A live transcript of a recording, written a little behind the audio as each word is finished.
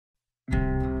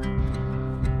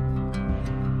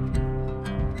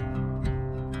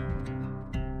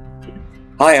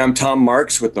Hi, I'm Tom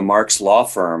Marks with the Marks Law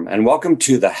Firm, and welcome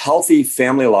to the Healthy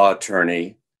Family Law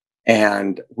Attorney.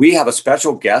 And we have a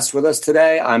special guest with us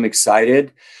today. I'm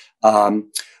excited. We're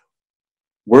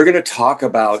going to talk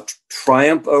about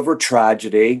triumph over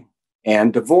tragedy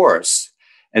and divorce.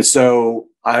 And so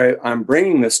I'm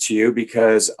bringing this to you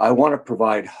because I want to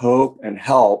provide hope and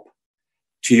help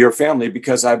to your family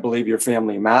because I believe your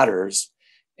family matters.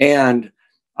 And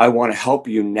I want to help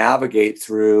you navigate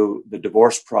through the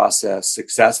divorce process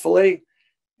successfully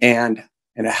and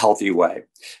in a healthy way.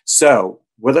 So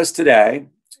with us today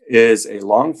is a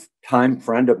longtime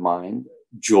friend of mine,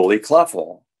 Julie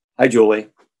Kleffel. Hi, Julie.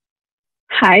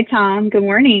 Hi, Tom. Good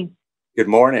morning. Good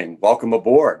morning. Welcome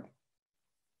aboard.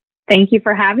 Thank you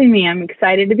for having me. I'm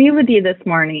excited to be with you this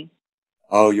morning.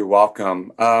 Oh, you're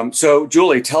welcome. So,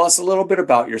 Julie, tell us a little bit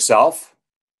about yourself.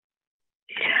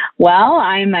 Well,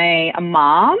 I'm a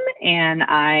mom, and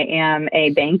I am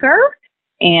a banker,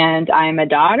 and I'm a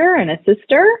daughter and a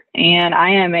sister, and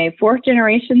I am a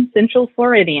fourth-generation Central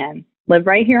Floridian. Live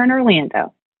right here in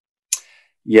Orlando.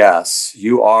 Yes,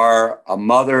 you are a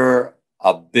mother,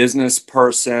 a business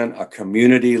person, a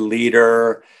community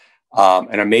leader,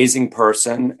 an amazing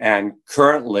person, and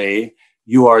currently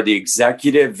you are the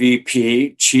Executive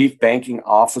VP, Chief Banking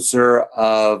Officer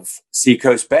of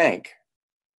Seacoast Bank.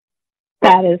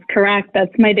 That is correct.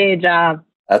 That's my day job.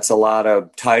 That's a lot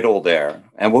of title there,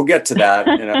 and we'll get to that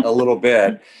in a little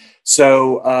bit.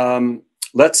 So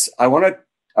I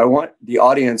want the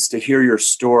audience to hear your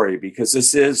story because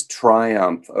this is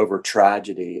triumph over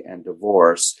tragedy and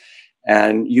divorce,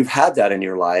 and you've had that in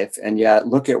your life, and yet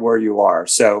look at where you are.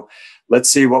 So let's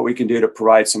see what we can do to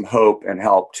provide some hope and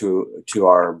help to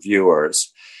our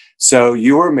viewers. So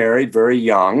you were married very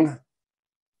young.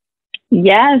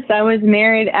 Yes, I was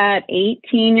married at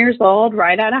 18 years old,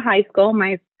 right out of high school,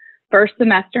 my first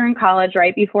semester in college,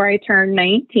 right before I turned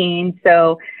 19.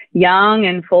 So young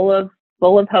and full of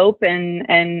hope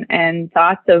and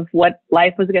thoughts of what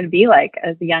life was going to be like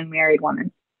as a young married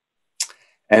woman.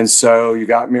 And so you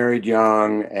got married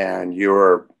young, and you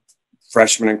were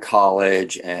freshman in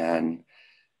college, and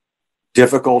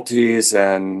difficulties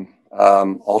and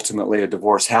ultimately a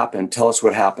divorce happened. Tell us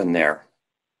what happened there.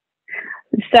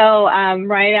 So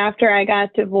right after I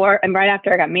got divorced and right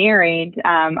after I got married,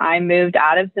 I moved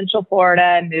out of Central Florida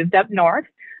and moved up north.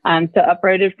 So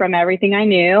uprooted from everything I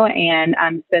knew and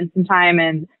spent some time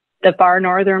in the far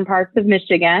northern parts of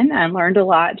Michigan and learned a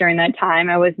lot during that time.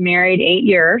 I was married 8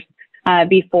 years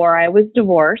before I was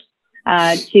divorced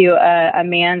to a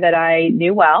man that I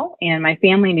knew well and my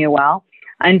family knew well.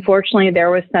 Unfortunately,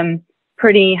 there was some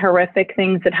pretty horrific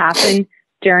things that happened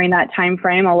during that time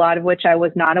frame, a lot of which I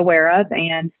was not aware of.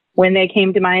 And when they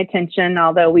came to my attention,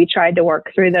 although we tried to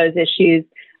work through those issues,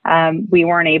 we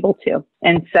weren't able to.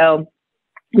 And so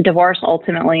divorce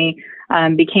ultimately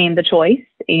became the choice.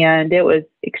 And it was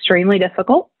extremely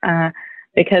difficult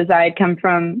because I had come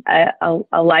from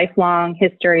a lifelong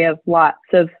history of lots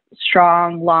of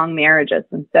strong, long marriages.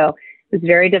 And so it was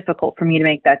very difficult for me to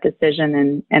make that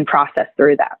decision and process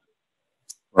through that.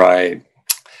 Right.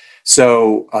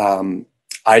 So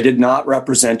I did not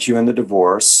represent you in the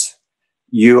divorce.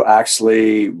 You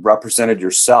actually represented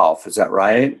yourself. Is that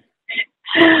right?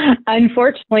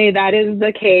 Unfortunately, that is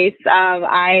the case.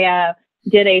 I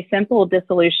did a simple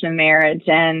dissolution of marriage.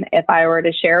 And if I were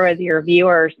to share with your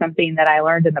viewers something that I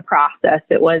learned in the process,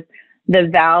 it was the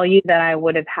value that I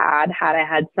would have had I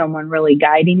had someone really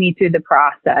guiding me through the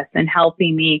process and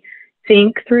helping me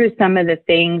think through some of the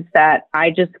things that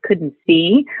I just couldn't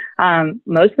see,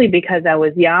 mostly because I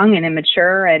was young and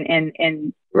immature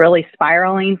and really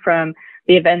spiraling from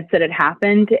the events that had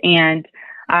happened. And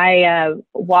I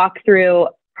walked through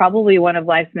probably one of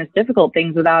life's most difficult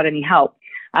things without any help.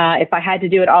 If I had to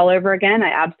do it all over again,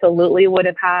 I absolutely would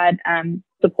have had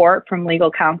support from legal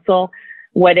counsel.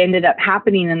 What ended up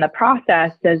happening in the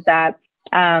process is that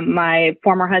my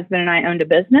former husband and I owned a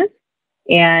business.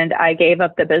 And I gave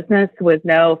up the business with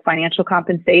no financial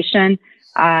compensation.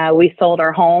 We sold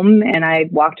our home and I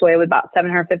walked away with about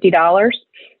 $750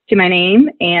 to my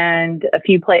name and a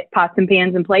few pots and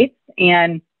pans and plates.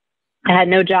 And I had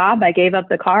no job. I gave up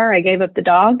the car. I gave up the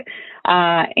dog.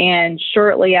 And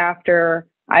shortly after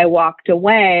I walked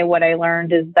away, what I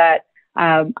learned is that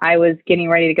I was getting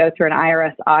ready to go through an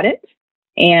IRS audit.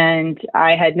 And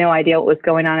I had no idea what was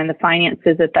going on in the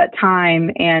finances at that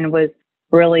time and was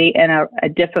really in a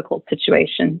difficult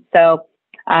situation. So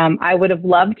I would have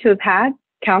loved to have had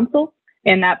counsel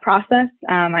in that process.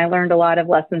 I learned a lot of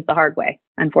lessons the hard way,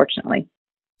 unfortunately.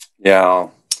 Yeah.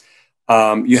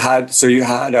 You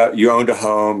owned a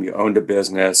home, you owned a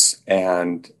business,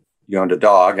 and you owned a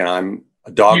dog, and I'm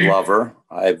a dog lover.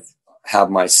 I've have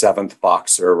my seventh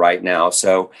boxer right now.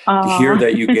 So to hear Aw.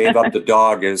 that you gave up the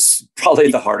dog is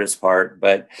probably the hardest part.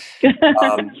 But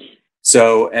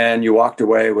and you walked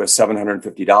away with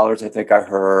 $750, I think I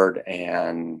heard.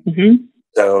 And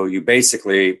so you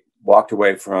basically walked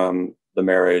away from the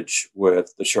marriage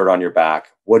with the shirt on your back.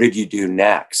 What did you do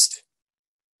next?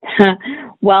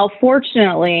 Well,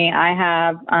 fortunately, I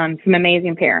have some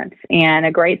amazing parents and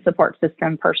a great support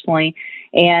system personally.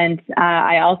 And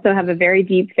I also have a very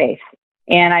deep faith.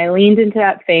 And I leaned into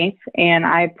that faith and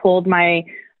I pulled my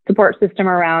support system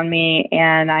around me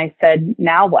and I said,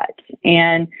 now what?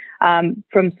 And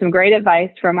from some great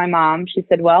advice from my mom, she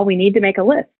said, well, we need to make a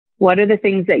list. What are the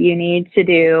things that you need to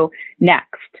do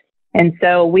next? And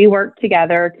so we worked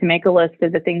together to make a list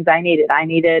of the things I needed. I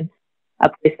needed a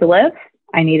place to live.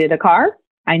 I needed a car.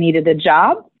 I needed a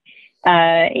job.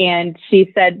 And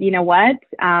she said, you know what?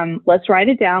 Let's write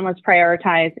it down. Let's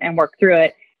prioritize and work through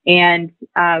it. And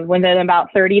within about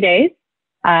 30 days,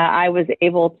 I was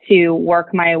able to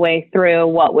work my way through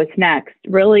what was next.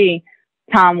 Really,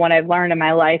 Tom, what I've learned in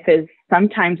my life is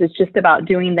sometimes it's just about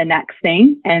doing the next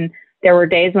thing. And there were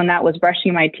days when that was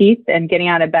brushing my teeth and getting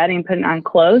out of bed and putting on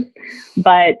clothes.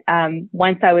 But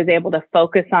once I was able to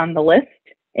focus on the list,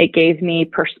 it gave me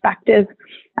perspective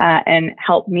and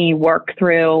helped me work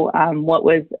through what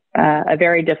was a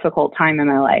very difficult time in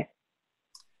my life.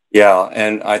 Yeah.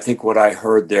 And I think what I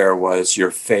heard there was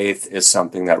your faith is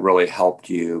something that really helped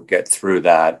you get through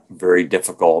that very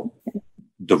difficult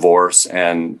divorce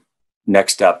and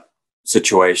next step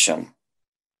situation.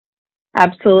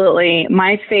 Absolutely.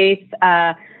 My faith,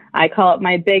 I call it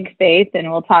my big faith, and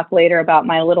we'll talk later about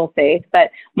my little faith,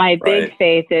 but my big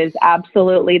faith is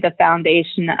absolutely the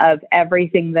foundation of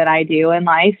everything that I do in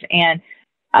life. And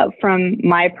from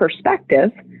my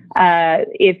perspective,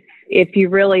 if you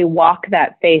really walk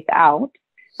that faith out,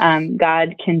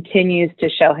 God continues to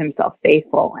show himself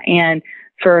faithful. And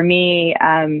for me,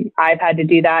 I've had to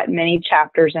do that in many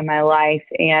chapters in my life,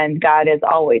 and God is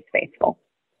always faithful.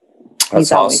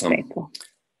 That's awesome.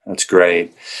 That's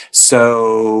great.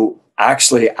 So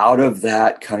actually, out of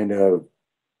that kind of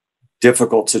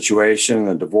difficult situation,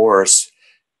 the divorce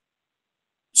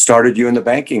started you in the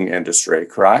banking industry,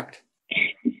 correct?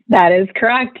 That is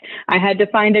correct. I had to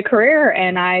find a career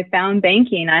and I found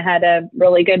banking. I had a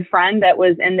really good friend that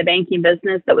was in the banking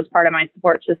business that was part of my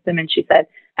support system. And she said,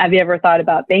 have you ever thought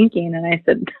about banking? And I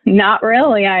said, not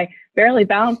really. I barely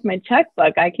balanced my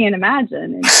checkbook. I can't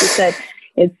imagine. And she said,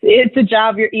 it's a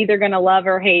job you're either going to love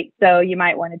or hate. So you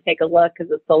might want to take a look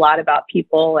because it's a lot about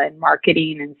people and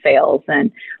marketing and sales and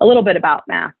a little bit about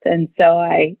math. And so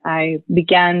I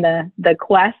began the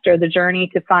quest or the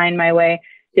journey to find my way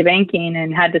to banking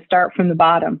and had to start from the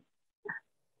bottom.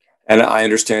 And I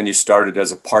understand you started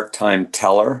as a part-time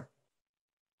teller.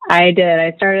 I did.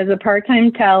 I started as a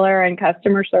part-time teller and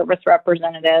customer service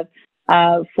representative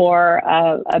for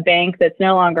a bank that's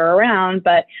no longer around,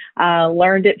 but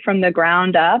learned it from the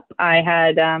ground up. I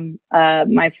had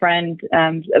my friend's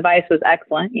advice was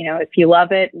excellent. You know, if you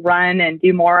love it, run and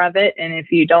do more of it. And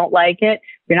if you don't like it,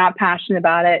 if you're not passionate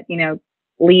about it, you know,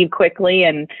 leave quickly.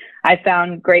 And I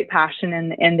found great passion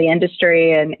in the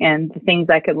industry and the things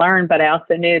I could learn. But I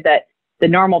also knew that the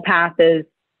normal path is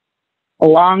a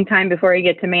long time before you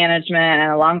get to management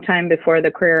and a long time before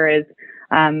the career is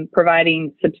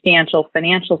providing substantial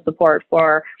financial support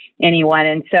for anyone.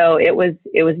 And so it was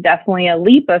definitely a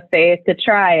leap of faith to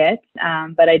try it.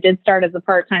 But I did start as a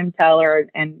part-time teller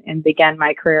and began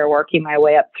my career working my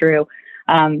way up through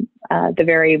the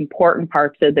very important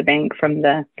parts of the bank from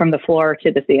the floor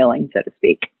to the ceiling, so to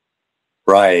speak.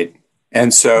 Right.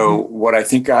 And so what I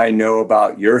think I know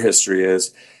about your history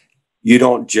is you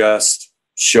don't just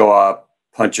show up,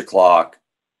 punch a clock,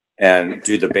 and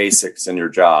do the basics in your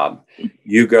job.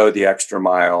 You go the extra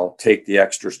mile, take the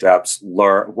extra steps,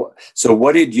 learn. So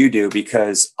what did you do?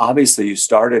 Because obviously you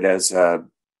started as a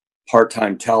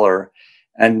part-time teller,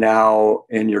 and now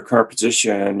in your current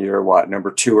position, you're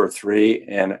number 2 or 3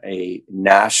 in a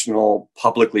national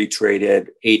publicly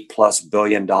traded $8+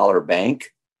 billion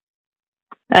bank?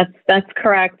 That's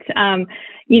correct.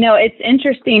 You know, it's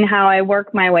interesting how I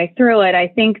work my way through it. I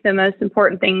think the most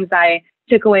important things I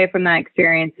took away from that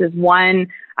experience is, one,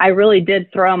 I really did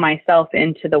throw myself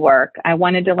into the work. I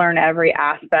wanted to learn every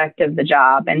aspect of the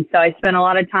job. And so I spent a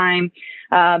lot of time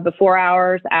before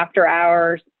hours, after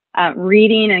hours,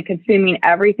 reading and consuming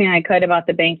everything I could about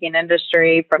the banking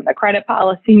industry, from the credit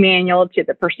policy manual to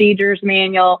the procedures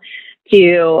manual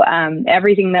to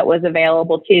everything that was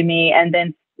available to me. And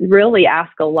then really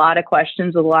ask a lot of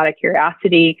questions with a lot of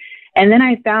curiosity. And then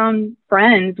I found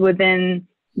friends within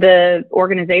the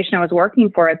organization I was working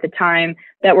for at the time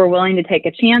that were willing to take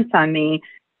a chance on me.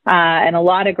 and a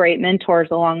lot of great mentors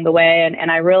along the way.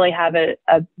 And I really have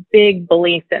a big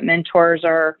belief that mentors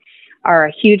are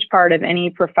a huge part of any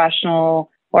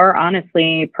professional or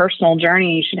honestly personal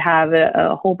journey. You should have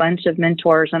a whole bunch of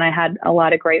mentors. And I had a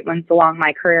lot of great ones along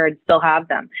my career and still have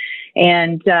them.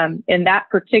 And in that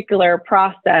particular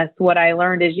process, what I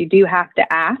learned is you do have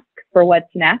to ask for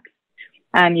what's next.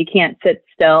 You can't sit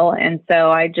still. And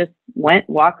so I just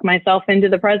walked myself into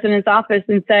the president's office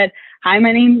and said, "Hi,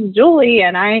 my name's Julie,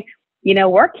 and I,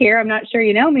 work here. I'm not sure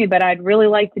you know me, but I'd really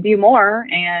like to do more.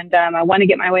 And I want to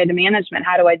get my way to management.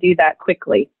 How do I do that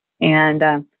quickly?"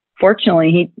 And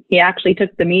fortunately, he actually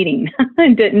took the meeting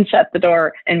and didn't shut the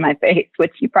door in my face,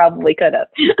 which he probably could have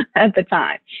at the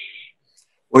time.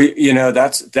 Well,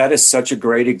 that is such a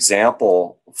great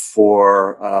example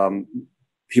for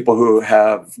people who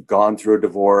have gone through a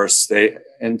divorce. They,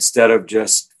 instead of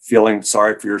just feeling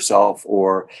sorry for yourself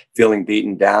or feeling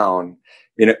beaten down,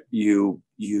 you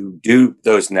do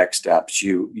those next steps.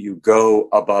 You go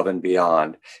above and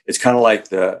beyond. It's kind of like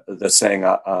the saying,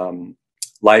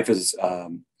 life is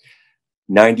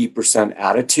 90%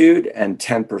 attitude and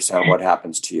 10% what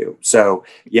happens to you. So,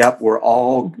 yep,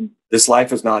 this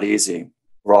life is not easy.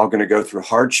 We're all going to go through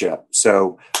hardship.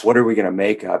 So what are we going to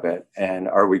make of it? And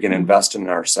are we going to invest in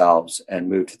ourselves and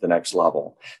move to the next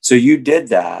level? So you did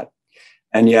that.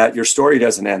 And yet your story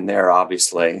doesn't end there,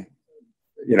 obviously.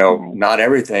 Not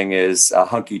everything is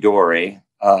hunky dory.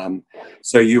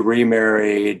 So you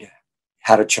remarried,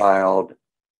 had a child,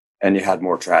 and you had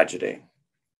more tragedy.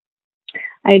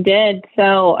 I did.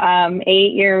 So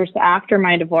 8 years after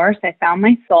my divorce, I found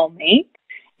my soulmate.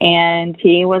 And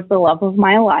he was the love of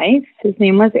my life. His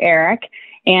name was Eric.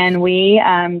 And we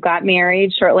got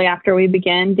married shortly after we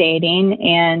began dating.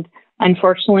 And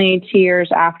unfortunately, 2 years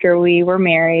after we were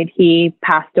married, he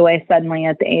passed away suddenly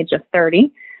at the age of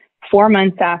 30, 4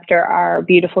 months after our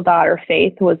beautiful daughter,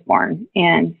 Faith, was born.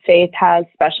 And Faith has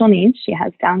special needs. She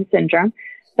has Down syndrome.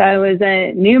 So I was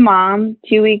a new mom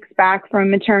 2 weeks back from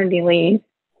maternity leave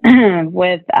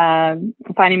with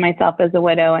finding myself as a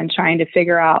widow and trying to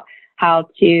figure out how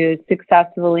to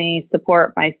successfully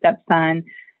support my stepson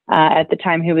at the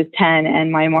time who was 10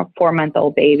 and my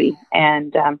 4-month-old baby.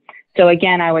 And so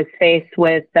again, I was faced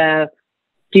with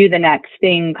do the next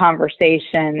thing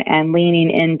conversation and leaning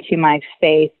into my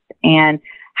faith and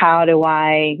how do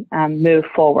I move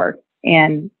forward.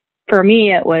 And for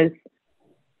me, it was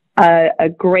a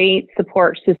great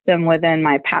support system within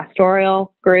my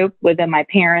pastoral group, within my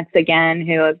parents, again,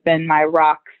 who have been my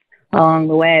rocks along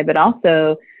the way, but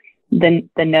also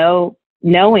the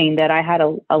knowing that I had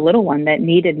a little one that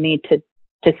needed me to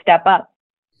step up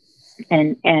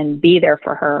and be there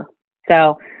for her.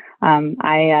 So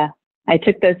I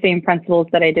took those same principles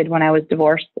that I did when I was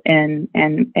divorced and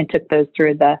took those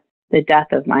through the death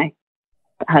of my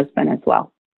husband as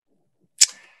well.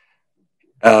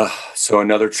 So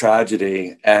another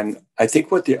tragedy. And I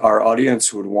think what our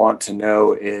audience would want to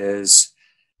know is,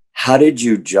 how did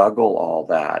you juggle all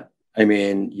that? I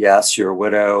mean, yes, you're a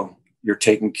widow. You're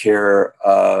taking care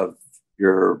of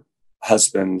your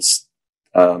husband's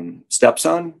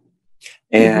stepson,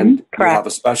 and you have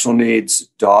a special needs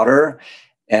daughter,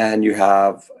 and you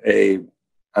have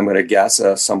I'm going to guess,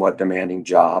 a somewhat demanding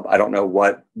job. I don't know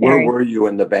where were you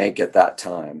in the bank at that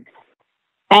time?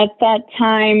 At that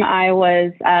time, I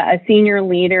was a senior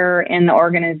leader in the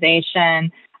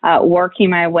organization, working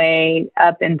my way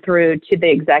up and through to the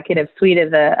executive suite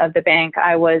of the bank.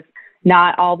 I was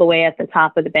not all the way at the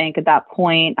top of the bank at that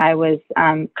point. I was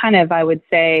I would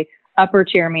say, upper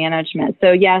tier management.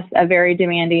 So yes, a very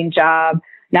demanding job,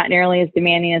 not nearly as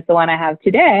demanding as the one I have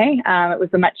today. It was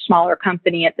a much smaller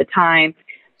company at the time.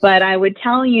 But I would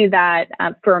tell you that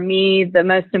for me, the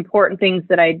most important things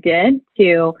that I did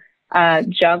to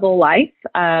juggle life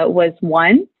was,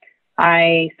 one,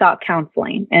 I sought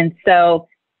counseling. And so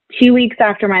 2 weeks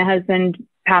after my husband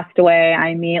passed away, I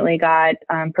immediately got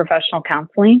professional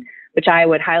counseling, which I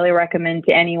would highly recommend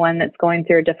to anyone that's going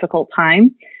through a difficult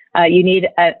time. You need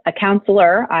a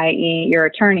counselor, i.e. your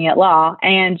attorney at law,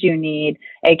 and you need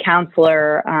a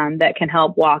counselor that can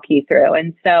help walk you through.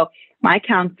 And so my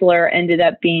counselor ended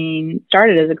up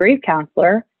started as a grief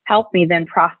counselor, helped me then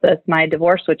process my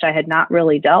divorce, which I had not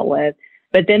really dealt with,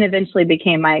 but then eventually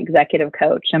became my executive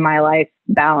coach and my life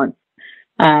balance,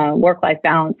 work-life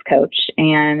balance coach.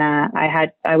 And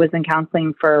I was in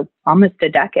counseling for almost a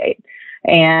decade,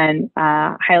 and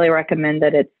highly recommend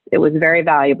that it was very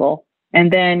valuable. And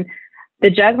then the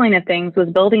juggling of things was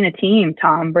building a team,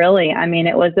 Tom, really. I mean,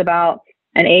 it was about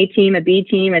an A team, a B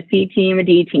team, a C team, a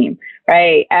D team,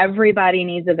 right? Everybody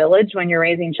needs a village when you're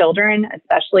raising children,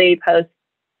 especially post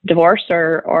divorce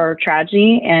or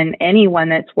tragedy, and anyone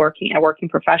that's a working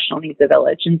professional needs a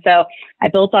village. And so I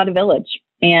built out a village,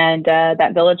 and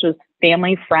that village was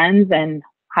family, friends, and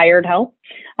hired help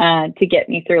to get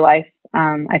me through life.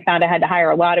 I found I had to hire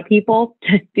a lot of people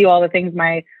to do all the things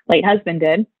my late husband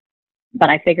did, but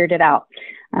I figured it out.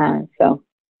 So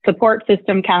support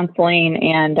system, counseling,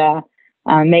 and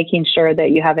making sure that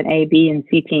you have an A, B, and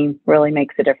C team really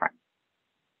makes a difference.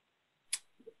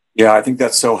 Yeah, I think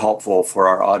that's so helpful for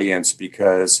our audience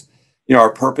because,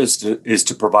 our purpose is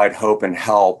to provide hope and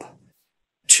help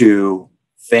to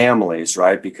families,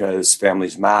 right? Because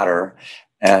families matter,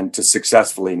 and to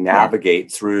successfully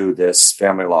navigate through this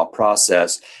family law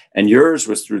process. And yours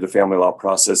was through the family law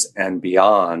process and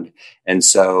beyond. And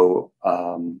so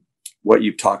what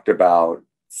you've talked about,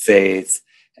 faith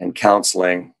and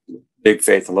counseling, big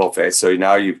faith and little faith. So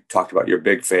now you've talked about your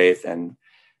big faith and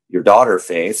your daughter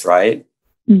faith, right?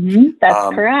 Mm-hmm,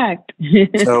 that's correct.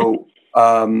 So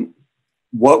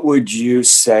what would you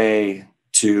say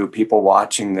to people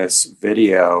watching this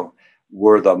video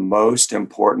were the most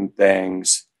important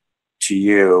things to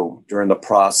you during the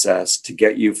process to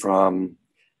get you from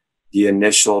the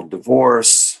initial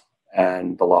divorce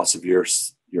and the loss of your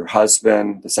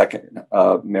husband, the second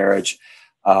marriage,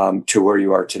 to where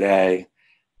you are today,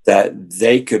 that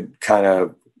they could kind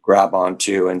of grab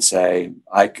onto and say,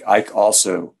 I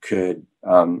also could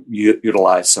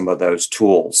utilize some of those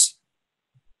tools?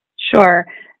 Sure.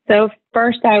 So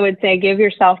first, I would say give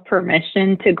yourself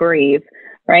permission to grieve,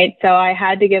 right? So I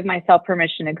had to give myself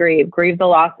permission to grieve the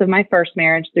loss of my first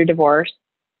marriage through divorce,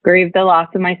 grieve the loss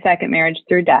of my second marriage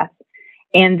through death,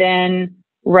 and then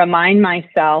remind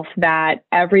myself that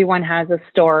everyone has a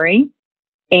story.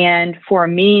 And for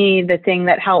me, the thing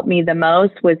that helped me the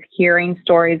most was hearing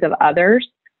stories of others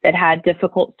that had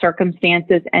difficult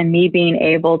circumstances and me being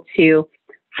able to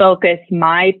focus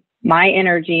my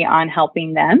energy on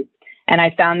helping them. And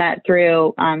I found that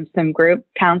through some group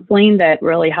counseling that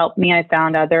really helped me. I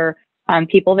found other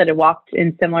people that had walked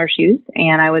in similar shoes,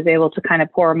 and I was able to kind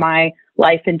of pour my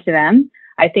life into them.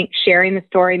 I think sharing the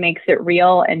story makes it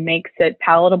real and makes it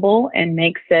palatable and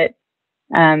makes it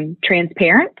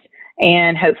transparent.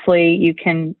 And hopefully you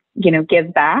can,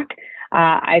 give back.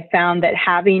 I found that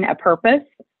having a purpose,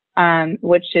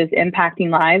 which is impacting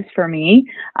lives for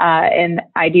me, and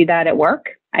I do that at work.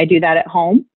 I do that at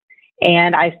home.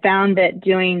 And I found that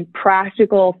doing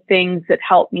practical things that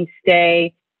helped me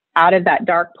stay out of that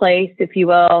dark place, if you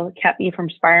will, kept me from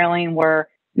spiraling, were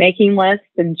making lists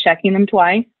and checking them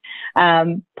twice,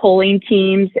 pulling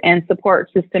teams and support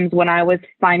systems when I was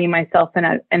finding myself in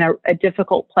a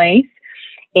difficult place,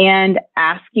 and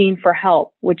asking for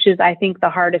help, which is, I think,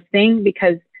 the hardest thing,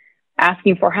 because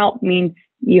asking for help means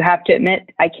you have to admit,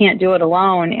 I can't do it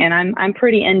alone. And I'm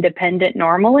pretty independent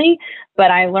normally, but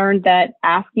I learned that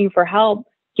asking for help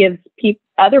gives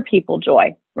other people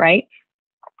joy, right?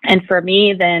 And for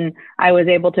me, then I was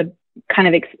able to kind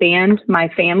of expand my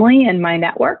family and my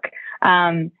network.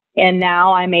 And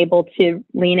now I'm able to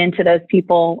lean into those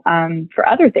people for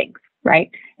other things, right?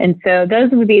 And so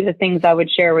those would be the things I would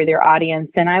share with your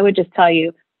audience. And I would just tell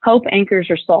you, hope anchors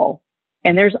your soul,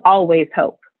 and there's always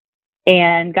hope.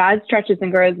 And God stretches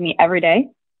and grows me every day.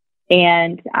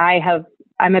 And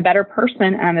I'm a better person,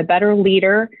 and I'm a better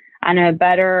leader, and I'm a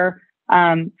better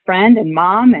friend and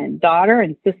mom and daughter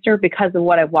and sister because of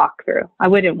what I've walked through. I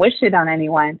wouldn't wish it on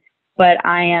anyone, but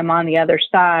I am on the other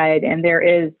side, and there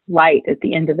is light at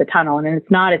the end of the tunnel, and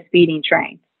it's not a speeding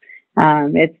train.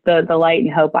 It's the light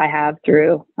and hope I have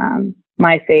through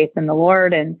my faith in the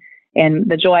Lord, and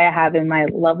the joy I have in my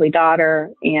lovely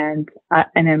daughter, and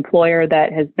an employer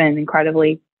that has been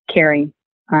incredibly caring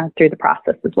through the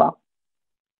process as well.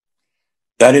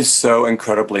 That is so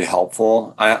incredibly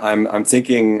helpful. I'm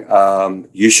thinking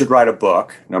you should write a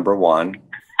book, number one.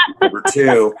 Number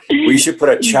two, we should put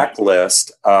a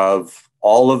checklist of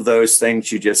all of those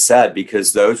things you just said,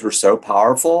 because those were so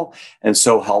powerful and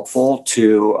so helpful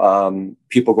to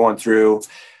people going through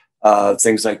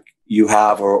things like you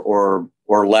have, or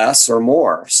less or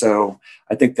more. So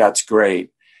I think that's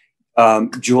great.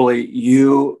 Julie,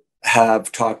 you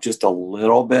have talked just a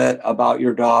little bit about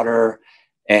your daughter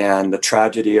and the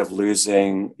tragedy of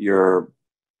losing your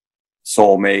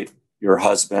soulmate, your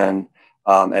husband,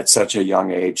 at such a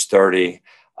young age, 30.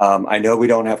 I know we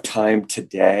don't have time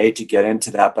today to get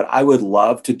into that, but I would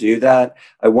love to do that.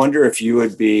 I wonder if you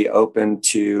would be open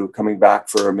to coming back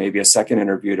for maybe a second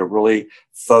interview to really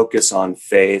focus on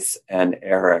Faith and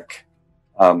Eric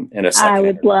in a second. I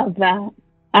would love that.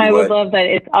 I would love that.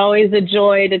 It's always a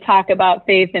joy to talk about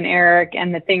Faith and Eric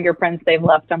and the fingerprints they've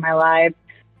left on my life.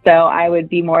 So I would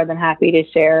be more than happy to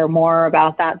share more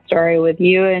about that story with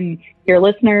you and your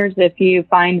listeners. If you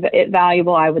find it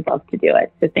valuable, I would love to do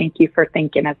it. So thank you for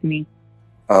thinking of me.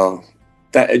 Oh,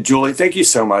 Julie, thank you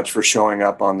so much for showing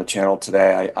up on the channel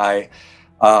today.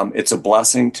 It's a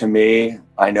blessing to me.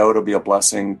 I know it'll be a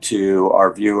blessing to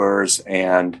our viewers,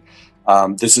 and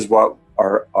this is what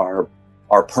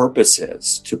our purpose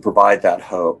is, to provide that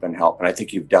hope and help. And I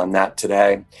think you've done that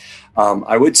today.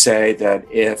 I would say that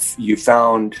if you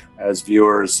found, as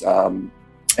viewers,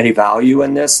 any value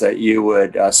in this, that you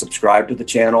would subscribe to the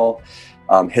channel,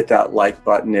 hit that like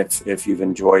button if you've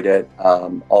enjoyed it.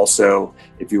 Also,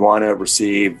 if you want to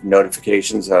receive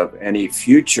notifications of any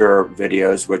future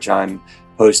videos, which I'm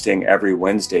posting every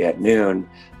Wednesday at noon,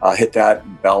 hit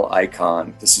that bell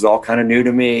icon. This is all kind of new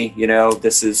to me.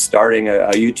 This is starting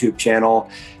a YouTube channel,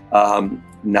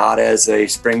 not as a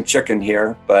spring chicken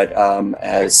here, but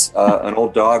as an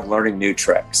old dog learning new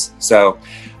tricks. So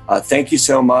thank you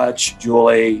so much,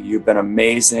 Julie. You've been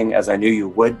amazing, as I knew you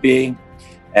would be.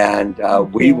 And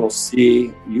we will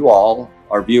see you all,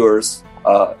 our viewers,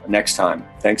 next time.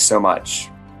 Thanks so much.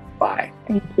 Bye.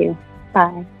 Thank you.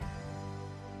 Bye.